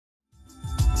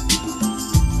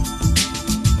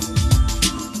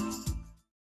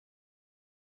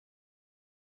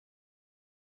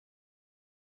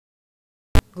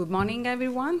Good morning,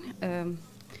 everyone.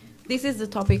 This is the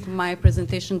topic of my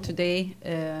presentation today.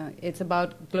 It's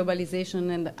about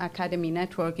globalization and academy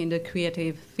network in the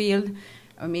creative field.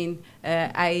 I mean,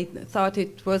 I thought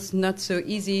it was not so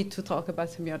easy to talk about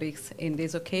semiotics in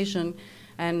this occasion.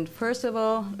 And first of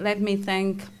all, let me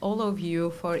thank all of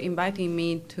you for inviting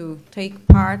me to take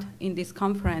part in this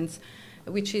conference,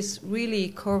 which is really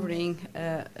covering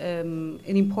an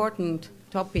important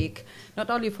topic, not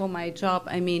only for my job,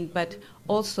 but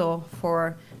also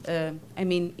for,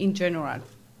 in general.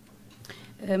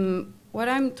 What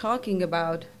I'm talking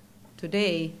about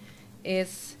today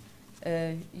is,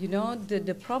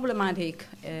 the problematic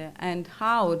and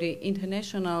how the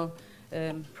international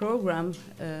program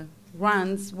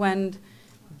runs when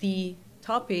the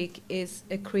topic is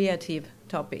a creative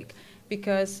topic.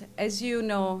 Because, as you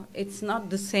know, it's not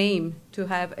the same to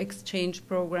have exchange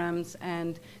programs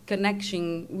and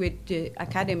connection with the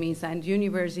academies and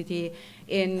university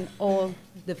in all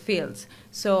the fields.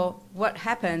 So what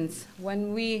happens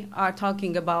when we are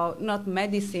talking about not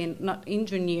medicine, not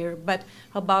engineer, but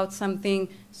about something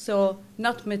so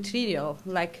not material,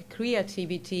 like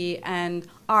creativity and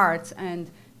arts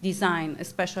and design,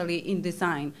 especially in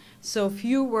design. So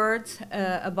few words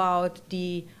about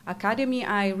the academy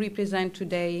I represent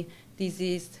today. This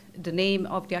is the name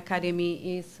of the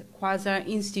academy is Quasar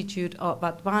Institute of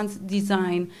Advanced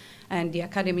Design, and the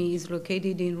academy is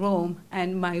located in Rome.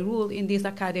 And my role in this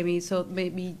academy, so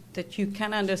maybe that you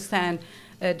can understand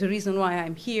the reason why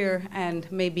I'm here,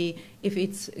 and maybe if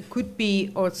it could be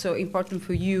also important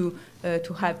for you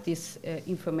to have this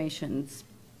information.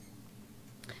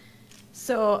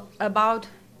 So about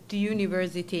the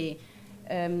university.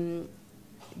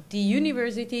 The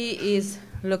university is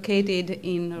located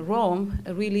in Rome,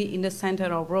 really in the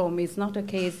center of Rome. It's not a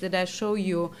case that I show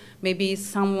you. Maybe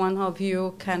someone of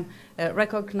you can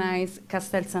recognize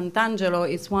Castel Sant'Angelo.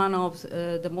 It's one of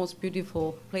the most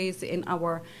beautiful places in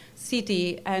our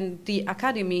city, and the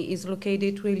academy is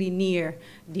located really near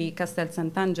the Castel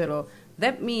Sant'Angelo.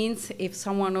 That means if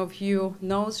someone of you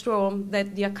knows Rome,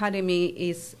 that the academy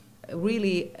is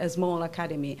really a small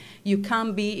academy. You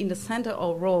can't be in the center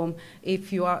of Rome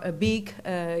if you are a big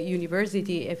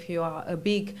university, if you are a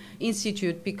big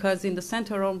institute, because in the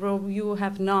center of Rome you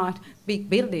have not big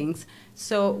buildings.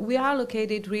 So we are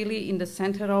located really in the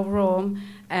center of Rome,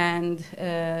 and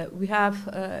we have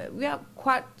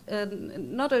quite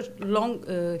not a long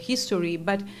history,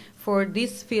 but for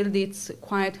this field it's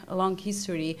quite a long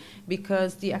history,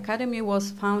 because the academy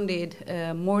was founded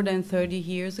more than 30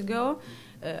 years ago.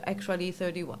 Actually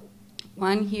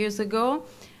 31 years ago,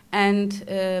 and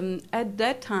at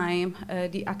that time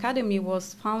the academy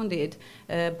was founded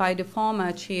by the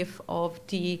former chief of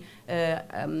the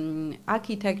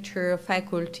architecture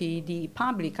faculty, the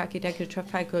public architecture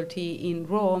faculty in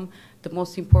Rome, the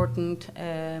most important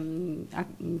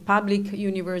public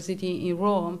university in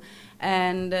Rome,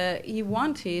 and he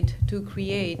wanted to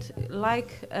create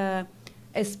like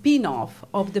a spin-off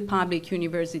of the public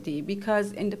university,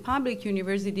 because in the public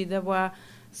university there were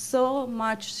so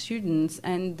much students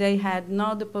and they had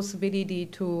not the possibility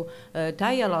to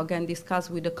dialogue and discuss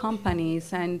with the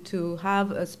companies and to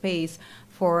have a space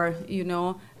for,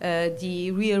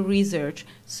 the real research.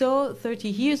 So 30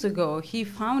 years ago he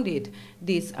founded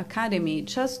this academy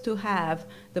just to have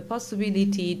the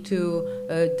possibility to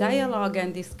dialogue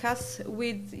and discuss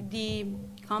with the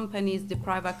companies, the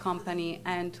private company,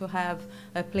 and to have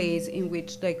a place in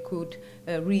which they could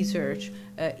research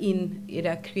in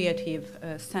a creative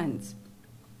sense.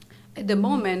 At the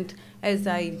moment, as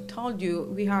I told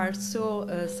you, we are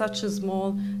such a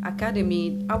small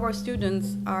academy. Our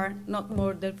students are not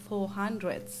more than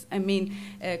 400.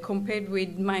 Compared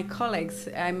with my colleagues,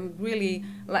 we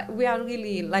are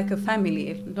really like a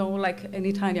family, like an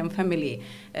Italian family.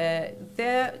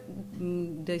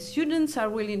 The students are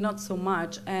really not so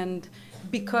much, and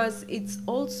because it's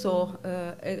also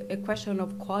a question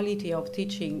of quality of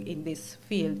teaching in this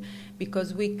field,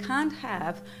 because we can't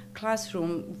have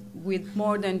classroom with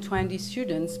more than 20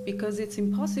 students, because it's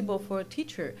impossible for a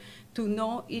teacher to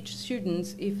know each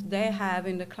student if they have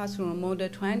in the classroom more than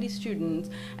 20 students.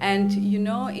 And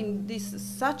in this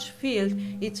such field,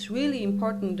 it's really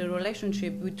important the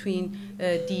relationship between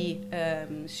the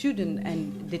student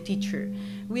and the teacher.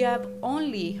 We have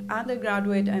only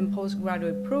undergraduate and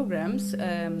postgraduate programs.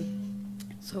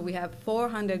 So we have 4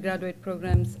 undergraduate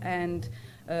programs and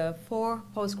 4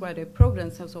 postgraduate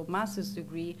programs, also master's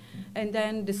degree, and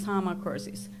then the summer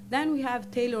courses. Then we have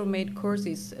tailor-made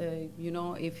courses,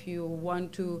 if you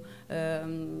want to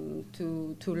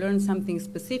learn something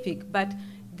specific. But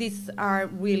these are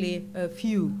really a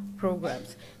few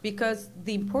programs, because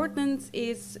the importance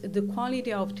is the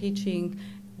quality of teaching,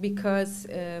 because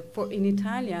for in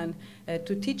Italian,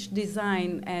 to teach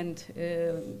design, and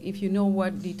if you know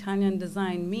what the Italian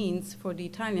design means for the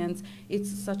Italians,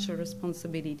 it's such a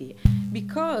responsibility.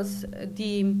 Because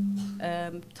the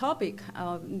topic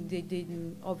of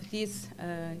this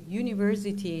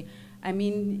university, I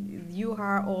mean, you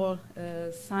are all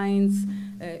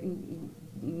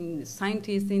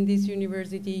scientists in this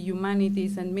university,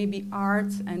 humanities, and maybe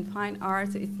arts and fine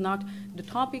arts. It's not the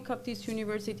topic of this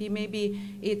university. Maybe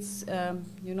it's,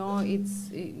 you know,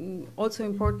 it's also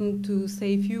important to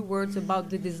say a few words about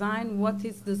the design. What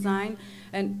is design,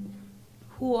 and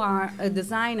who are a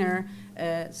designer,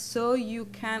 so you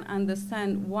can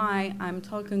understand why I'm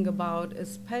talking about a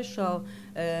special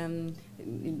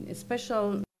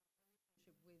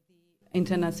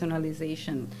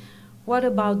internationalization. What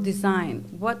about design?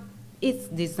 What is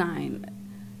design?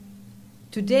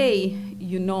 Today,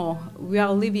 you know, we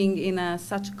are living in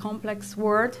such complex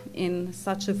world, in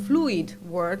such a fluid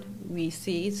world we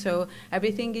see, so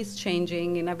everything is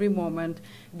changing in every moment,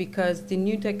 because the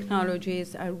new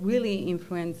technologies are really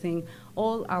influencing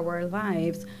all our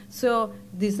lives. So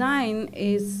design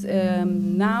is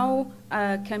now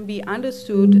can be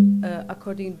understood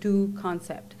according to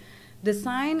concept.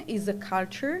 Design is a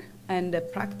culture and a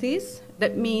practice.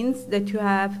 That means that you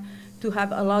have to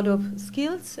have a lot of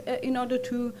skills in order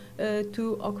to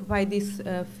occupy this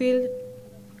field.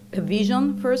 A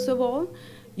vision, first of all.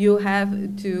 You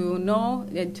have to know,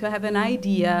 to have an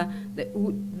idea that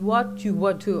what you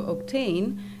want to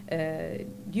obtain.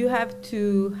 You have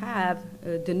to have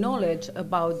the knowledge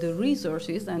about the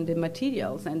resources and the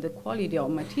materials and the quality of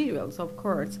materials, of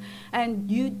course. And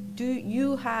you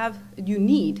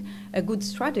need a good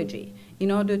strategy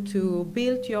in order to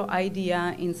build your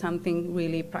idea in something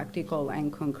really practical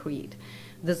and concrete.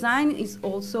 Design is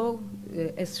also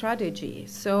a strategy.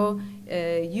 So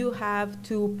you have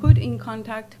to put in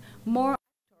contact more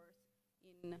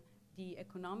actors in the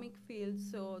economic field.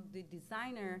 So the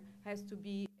designer has to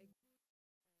be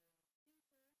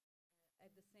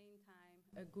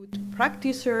a good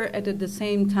practicer, and at the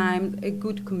same time a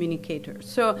good communicator.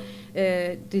 So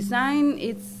design,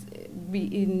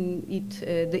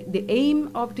 the aim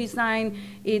of design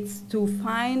is to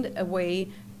find a way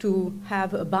to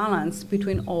have a balance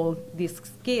between all these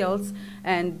skills,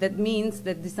 and that means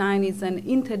that design is an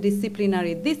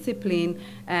interdisciplinary discipline,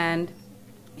 and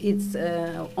it's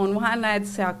on one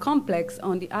hand complex,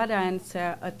 on the other hand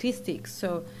artistic.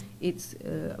 So it's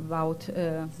about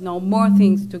now more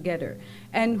things together.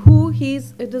 And who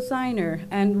is a designer,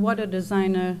 and what a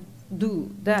designer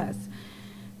does?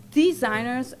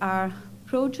 Designers are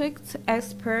project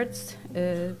experts.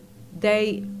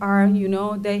 They are, you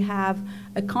know, they have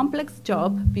a complex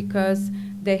job because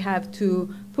they have to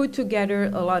put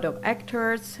together a lot of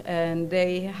actors, and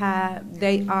they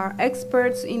are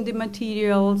experts in the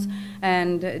materials,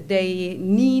 and they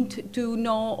need to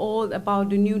know all about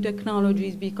the new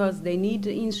technologies because they need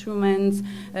the instruments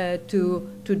to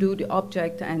do the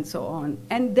object and so on.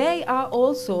 And they are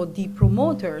also the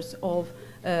promoters of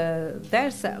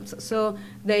themselves. So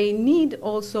they need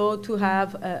also to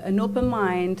have an open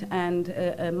mind, and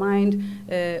a mind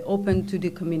open to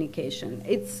the communication.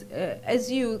 It's,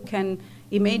 as you can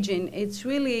imagine, it's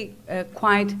really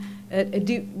quite a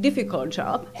difficult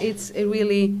job. It's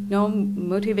really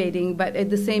motivating, but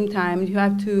at the same time you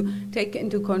have to take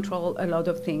into control a lot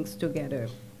of things together.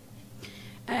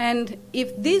 And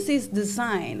if this is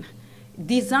design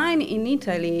in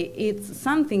Italy, it's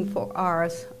something for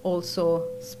us also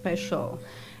special.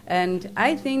 And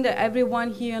I think that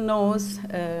everyone here knows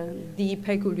the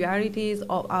peculiarities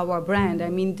of our brand. I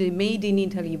mean, the Made in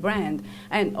Italy brand.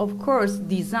 And of course,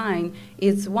 design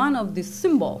is one of the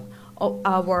symbols of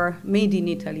our Made in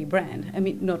Italy brand. I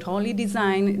mean, not only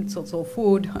design, it's also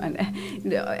food, and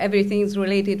everything is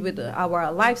related with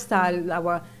our lifestyle,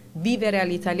 our vivere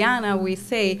all'italiana, we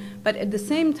say, but at the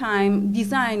same time,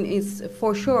 design is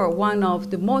for sure one of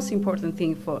the most important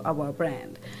things for our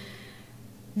brand.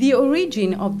 The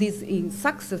origin of this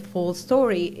successful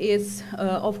story is,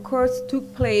 of course,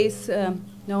 took place,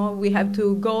 we have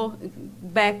to go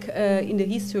back in the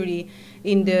history,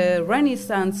 in the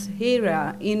Renaissance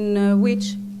era, in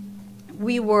which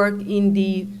we work in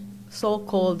the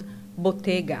so-called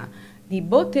bottega. The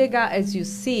bottega, as you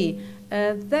see,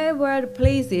 there were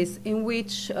places in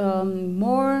which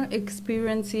more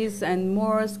experiences and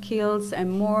more skills and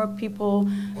more people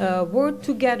worked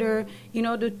together in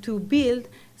order to build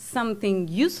something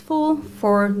useful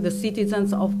for the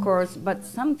citizens, of course, but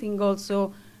something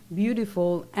also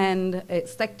beautiful and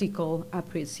aesthetical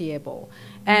appreciable.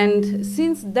 And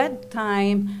since that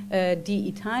time, the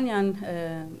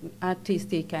Italian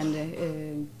artistic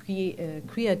and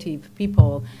creative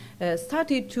people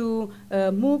started to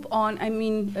move on. I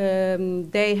mean,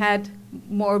 they had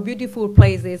more beautiful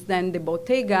places than the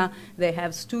Bottega. They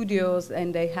have studios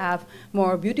and they have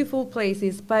more beautiful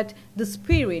places, but the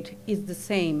spirit is the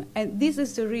same. And this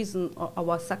is the reason of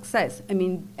our success. I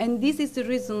mean, and this is the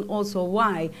reason also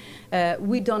why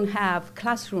we don't have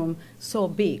classroom so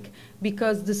big,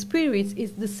 because the spirit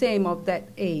is the same of that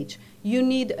age. You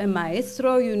need a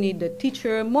maestro, you need a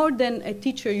teacher. More than a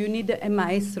teacher, you need a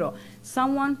maestro,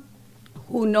 someone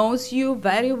who knows you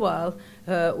very well,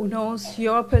 who knows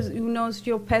your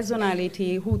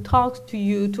personality, who talks to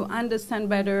you to understand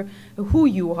better who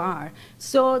you are,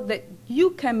 so that you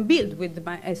can build with the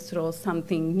maestro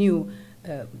something new,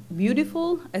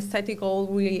 beautiful, aesthetical,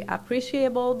 really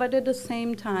appreciable, but at the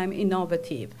same time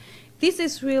innovative. This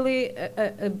is really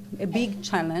a big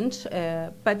challenge,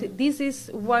 but this is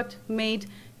what made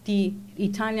the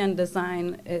Italian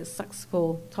design a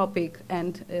successful topic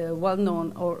and well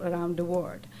known all around the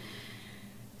world.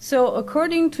 So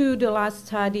according to the last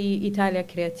study, Italia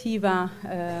Creativa,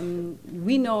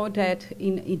 we know that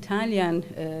in Italian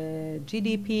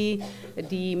GDP,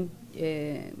 the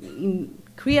in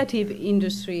creative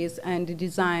industries and the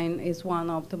design is one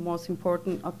of the most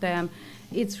important of them.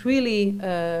 It's really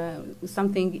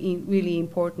something really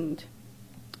important.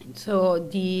 So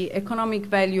the economic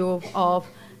value of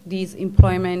this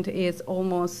employment is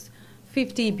almost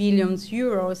 50 billion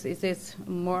euros. It is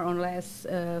more or less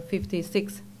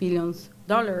 $56 billion.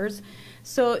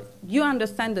 So you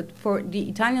understand that for the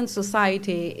Italian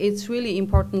society, it's really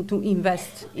important to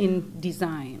invest in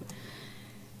design.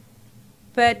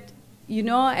 But you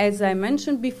know, as I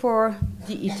mentioned before,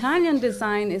 the Italian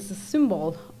design is a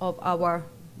symbol of our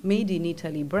Made in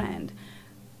Italy brand.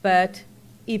 But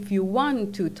if you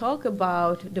want to talk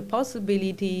about the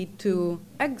possibility to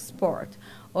export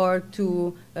or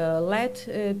to let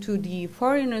to the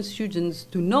foreigner students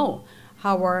to know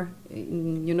our,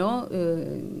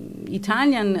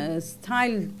 Italian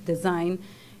style design,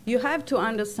 you have to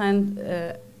understand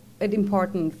an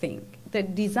important thing. The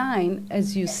design,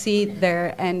 as you see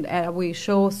there, and we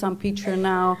show some picture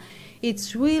now,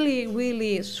 it's really,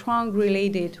 really strong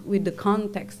related with the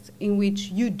context in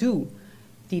which you do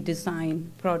the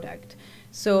design product.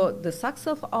 So the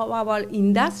success of our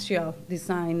industrial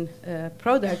design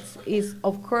products is,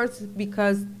 of course,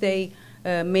 because they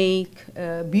make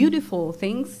beautiful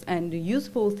things and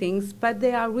useful things, but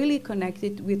they are really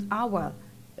connected with our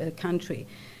country.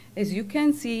 As you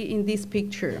can see in this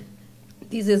picture,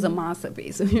 this is a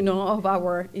masterpiece, of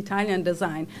our Italian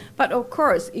design. But of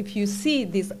course, if you see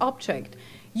this object,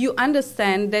 you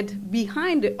understand that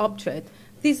behind the object,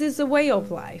 this is a way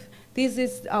of life. This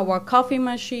is our coffee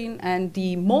machine, and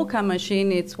the mocha machine,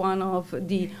 it's one of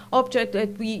the objects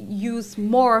that we use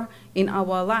more in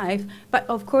our life. But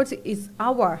of course, it's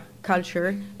our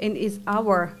culture and it's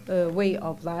our way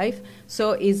of life.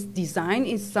 So its design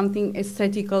is something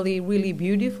aesthetically really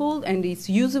beautiful and it's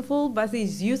useful, but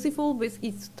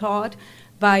it's taught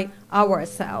by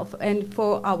ourselves and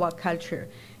for our culture.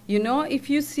 If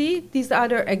you see this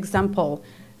other example,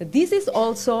 this is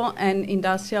also an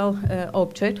industrial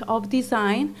object of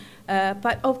design,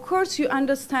 but of course you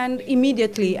understand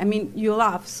immediately, you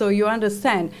laugh, so you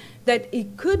understand that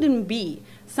it couldn't be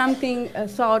something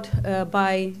thought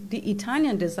by the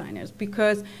Italian designers,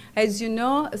 because as you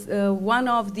know, one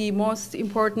of the most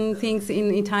important things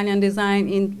in Italian design,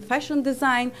 in fashion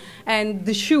design, and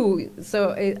the shoe,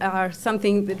 so are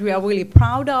something that we are really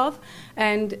proud of,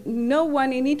 and no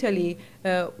one in Italy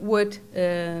would,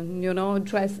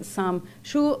 dress some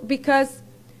shoe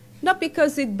not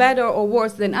because it's better or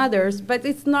worse than others, but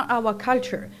it's not our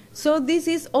culture. So this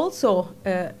is also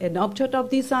an object of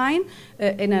design,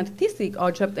 an artistic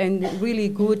object, and really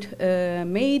good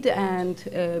made and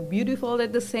beautiful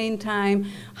at the same time,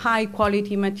 high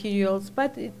quality materials,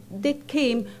 but that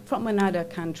came from another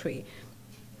country.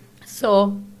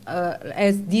 So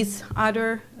as this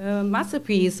other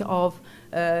masterpiece of,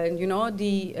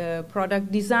 the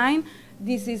product design,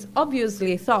 this is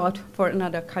obviously thought for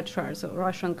another culture, so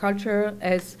Russian culture,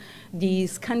 as the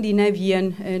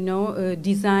Scandinavian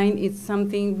design is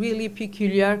something really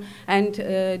peculiar, and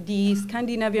the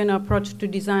Scandinavian approach to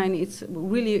design is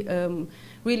really,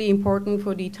 really important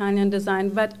for the Italian design,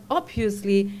 but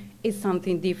obviously it's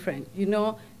something different.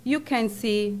 You can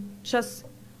see just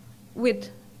with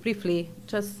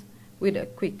a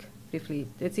quick briefly,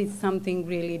 that is something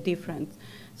really different.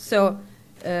 So.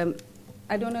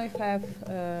 I don't know if I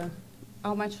have,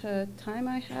 how much time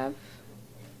I have.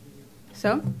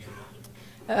 So,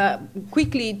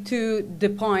 quickly to the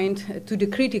point, to the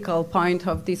critical point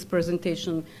of this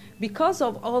presentation. Because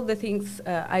of all the things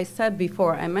I said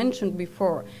before, I mentioned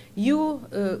before, you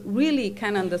really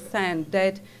can understand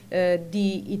that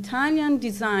the Italian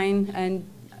design and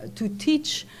to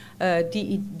teach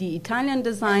the Italian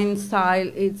design style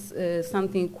is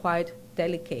something quite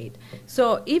delicate.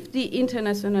 So if the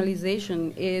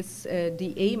internationalization is,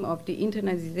 the aim of the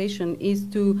internationalization is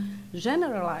to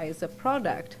generalize a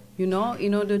product, you know,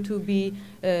 in order to be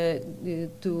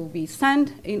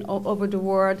sent over the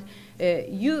world,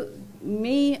 you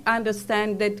may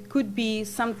understand that could be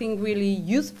something really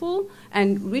useful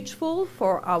and richful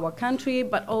for our country,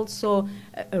 but also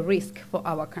a risk for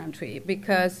our country.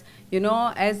 Because, you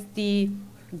know, as the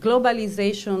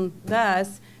globalization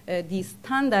does, the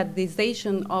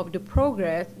standardization of the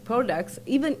products,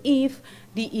 even if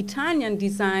the Italian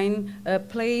design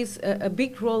plays a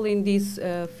big role in this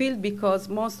field, because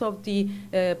most of the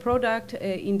product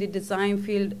in the design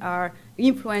field are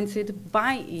influenced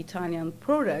by Italian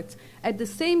products. At the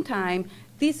same time,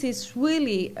 this is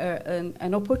really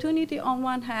an opportunity on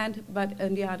one hand, but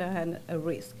on the other hand, a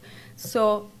risk.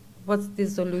 So what's the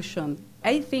solution?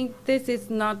 I think this is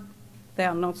not, they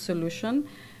are not solution,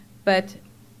 but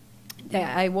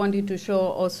I wanted to show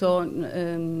also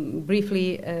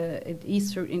briefly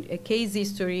a case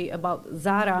history about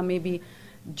Zara. Maybe,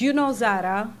 do you know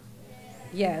Zara?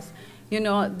 Yes. You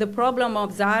know, the problem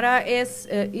of Zara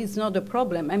is not a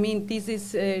problem. I mean, this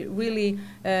is really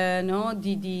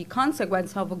the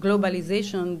consequence of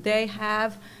globalization. They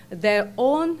have their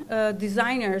own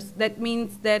designers. That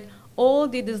means that all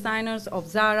the designers of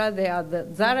Zara, they are the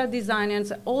Zara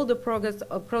designers, all the products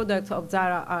of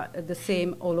Zara are the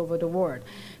same all over the world.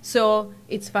 So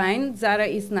it's fine, Zara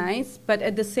is nice, but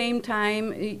at the same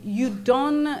time, you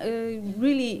don't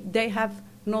really, they have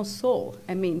no soul.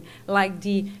 I mean, like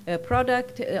the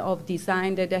product of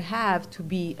design that they have to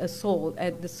be a soul,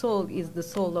 and the soul is the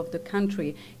soul of the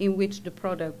country in which the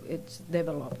product is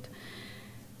developed.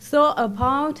 So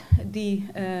about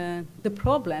the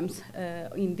problems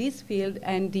in this field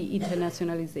and the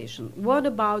internationalization. What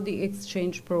about the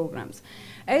exchange programs?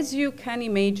 As you can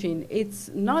imagine,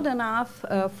 it's not enough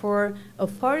for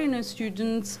foreign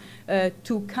students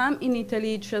to come in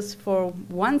Italy just for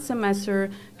one semester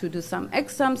to do some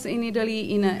exams in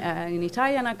Italy in an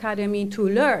Italian academy to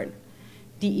learn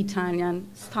the Italian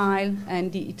style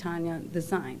and the Italian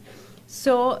design.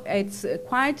 So it's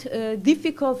quite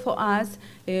difficult for us,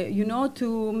 you know,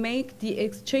 to make the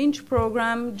exchange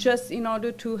program just in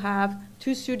order to have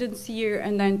 2 students here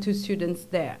and then 2 students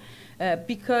there.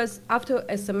 Because after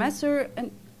a semester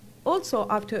and also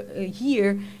after a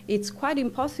year, it's quite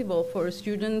impossible for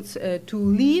students to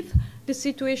leave the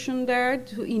situation there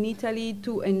in Italy,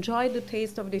 to enjoy the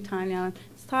taste of the Italian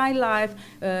style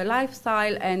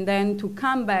lifestyle, and then to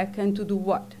come back and to do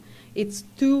what? It's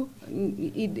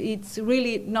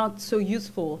really not so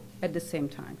useful at the same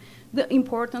time. The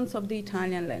importance of the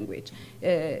Italian language.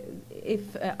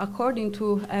 According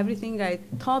to everything I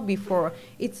taught before,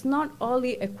 it's not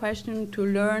only a question to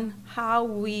learn how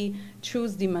we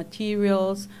choose the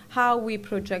materials, how we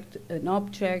project an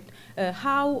object,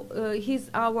 how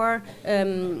is our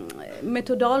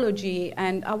methodology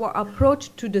and our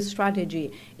approach to the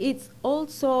strategy. It's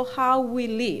also how we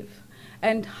live.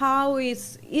 And how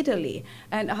is Italy,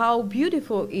 and how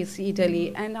beautiful is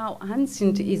Italy, and how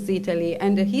ancient is Italy,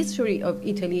 and the history of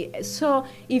Italy. So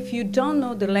if you don't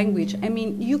know the language, I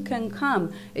mean, you can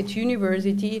come at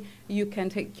university, you can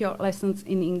take your lessons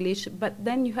in English, but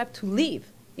then you have to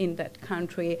live in that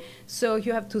country. So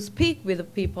you have to speak with the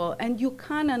people, and you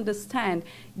can't understand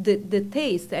the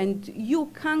taste, and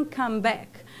you can't come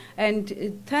back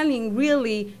and telling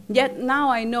really, yet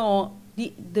now I know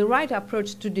the right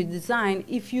approach to the design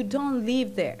if you don't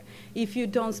live there, if you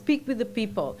don't speak with the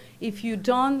people, if you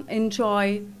don't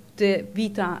enjoy the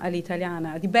vita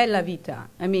all'italiana, the bella vita.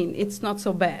 I mean, it's not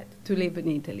so bad to live in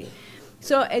Italy.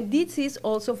 So this is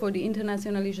also for the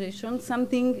internationalization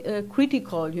something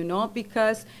critical, you know,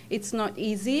 because it's not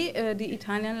easy, the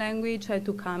Italian language,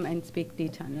 to come and speak the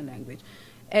Italian language.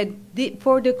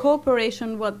 For the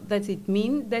cooperation, what does it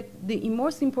mean? That the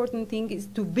most important thing is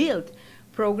to build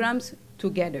programs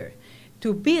together,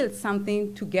 to build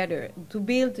something together, to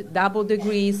build double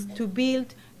degrees, to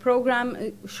build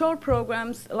short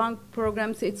programs, long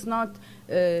programs. It's not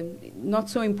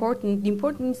so important. The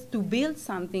important is to build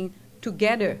something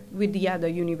together with the other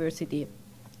university.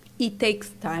 It takes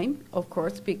time, of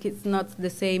course, because it's not the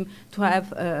same to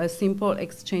have a simple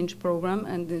exchange program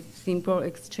and a simple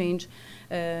exchange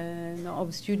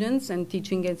of students and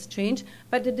teaching exchange.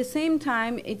 But at the same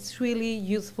time, it's really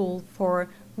useful for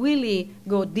really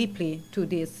go deeply to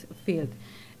this field.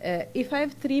 If I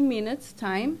have 3 minutes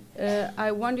time,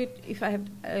 I wanted,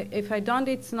 if I don't,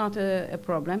 it's not a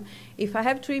problem. If I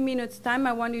have 3 minutes time,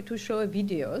 I wanted to show a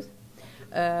video.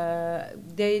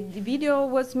 The video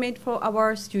was made for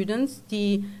our students,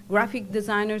 the graphic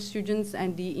designer students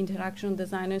and the interaction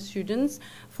designer students,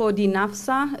 for the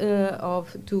NAFSA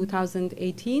of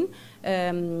 2018.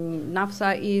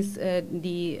 NAFSA is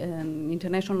the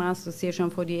International Association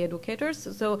for the Educators.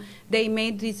 So they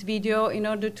made this video in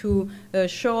order to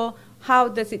show how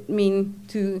does it mean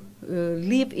to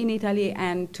live in Italy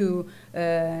and to,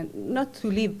 not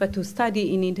to live, but to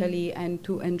study in Italy and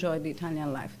to enjoy the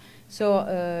Italian life. So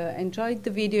enjoy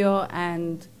the video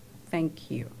and thank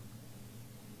you.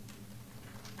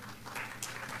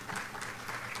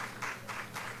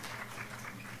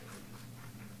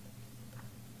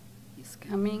 He's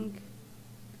coming.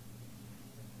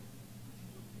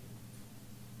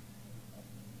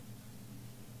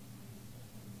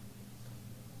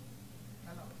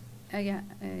 Yeah,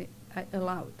 I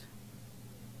allowed.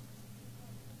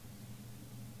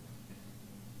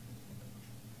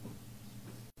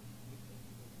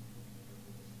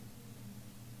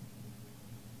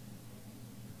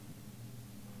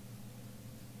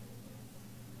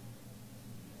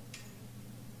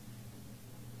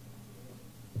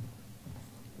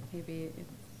 Maybe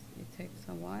it takes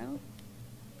a while.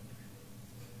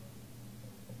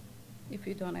 If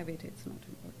you don't have it, it's not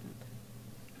important.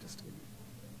 Just a minute.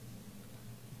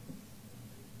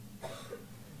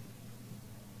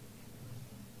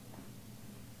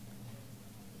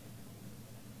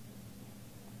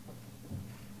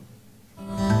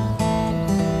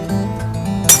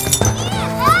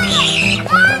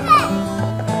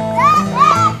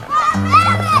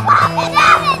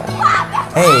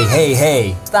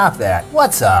 Hey, stop that.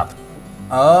 What's up?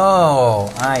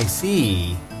 Oh, I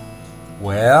see.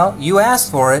 Well, you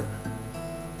asked for it.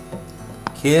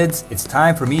 Kids, it's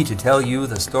time for me to tell you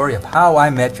the story of how I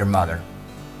met your mother.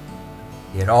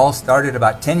 It all started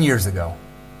about 10 years ago,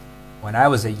 when I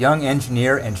was a young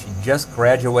engineer and she just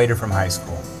graduated from high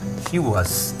school. She was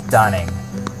stunning.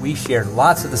 We shared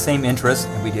lots of the same interests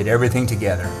and we did everything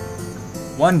together.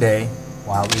 One day,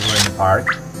 while we were in the park,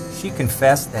 she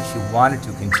confessed that she wanted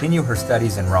to continue her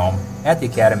studies in Rome at the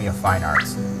Academy of Fine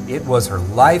Arts. It was her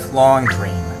lifelong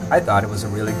dream. I thought it was a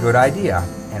really good idea,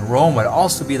 and Rome would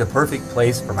also be the perfect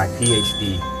place for my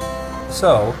PhD.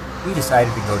 So, we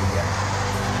decided to go together.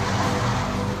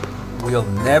 We'll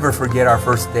never forget our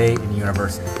first day in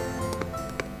university.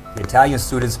 The Italian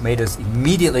students made us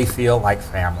immediately feel like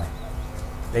family.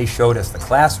 They showed us the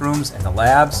classrooms and the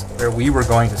labs where we were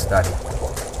going to study.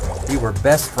 We were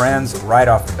best friends right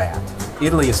off the bat.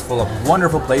 Italy is full of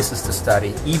wonderful places to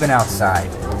study, even outside.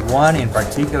 One in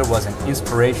particular was an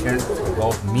inspiration for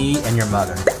both me and your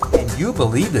mother. And you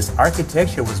believe this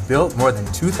architecture was built more than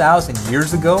 2,000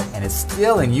 years ago and is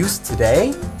still in use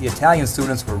today? The Italian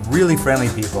students were really friendly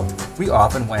people. We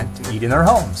often went to eat in their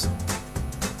homes.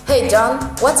 Hey John,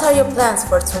 what are your plans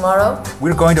for tomorrow?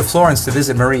 We're going to Florence to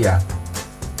visit Maria.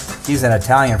 She's an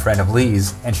Italian friend of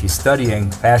Lee's and she's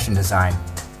studying fashion design.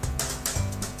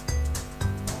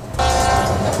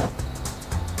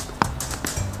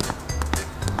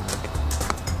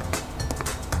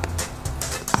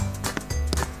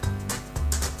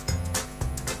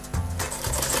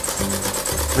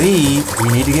 Lee, we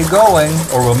need to get going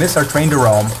or we'll miss our train to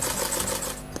Rome.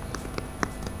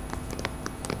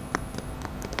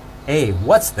 Hey,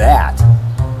 what's that?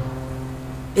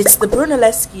 It's the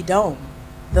Brunelleschi Dome,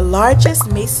 the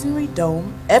largest masonry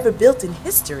dome ever built in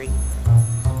history.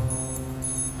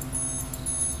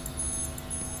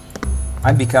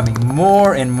 I'm becoming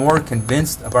more and more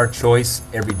convinced of our choice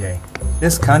every day.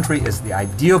 This country is the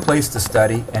ideal place to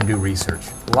study and do research.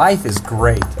 Life is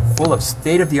great, full of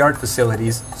state-of-the-art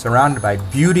facilities, surrounded by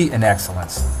beauty and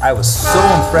excellence. I was so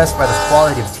impressed by the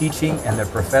quality of teaching and their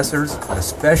professors, but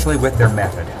especially with their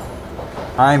method.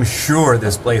 I'm sure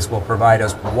this place will provide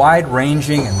us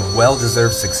wide-ranging and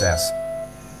well-deserved success.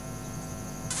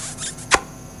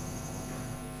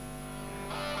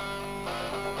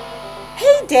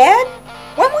 Hey Dad,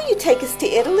 when will you take us to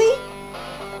Italy?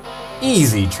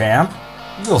 Easy, champ.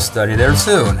 You'll study there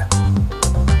soon.